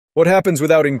What happens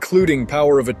without including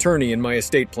power of attorney in my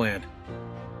estate plan?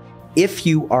 If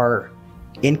you are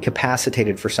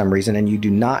incapacitated for some reason and you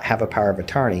do not have a power of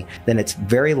attorney, then it's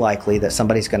very likely that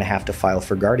somebody's going to have to file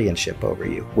for guardianship over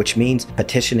you, which means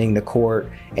petitioning the court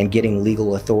and getting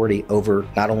legal authority over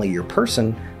not only your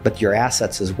person, but your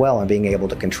assets as well, and being able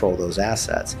to control those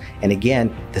assets. And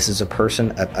again, this is a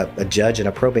person, a judge in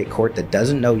a probate court that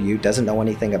doesn't know you, doesn't know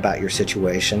anything about your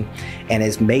situation, and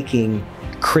is making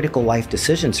critical life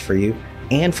decisions for you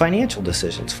and financial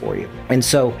decisions for you. And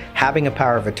so having a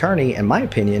power of attorney, in my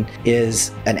opinion,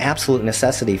 is an absolute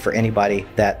necessity for anybody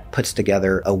that puts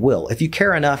together a will. If you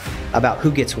care enough about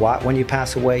who gets what when you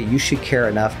pass away, you should care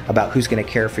enough about who's going to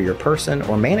care for your person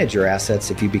or manage your assets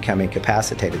if you become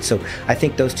incapacitated. So I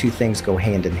think those two things go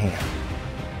hand in hand.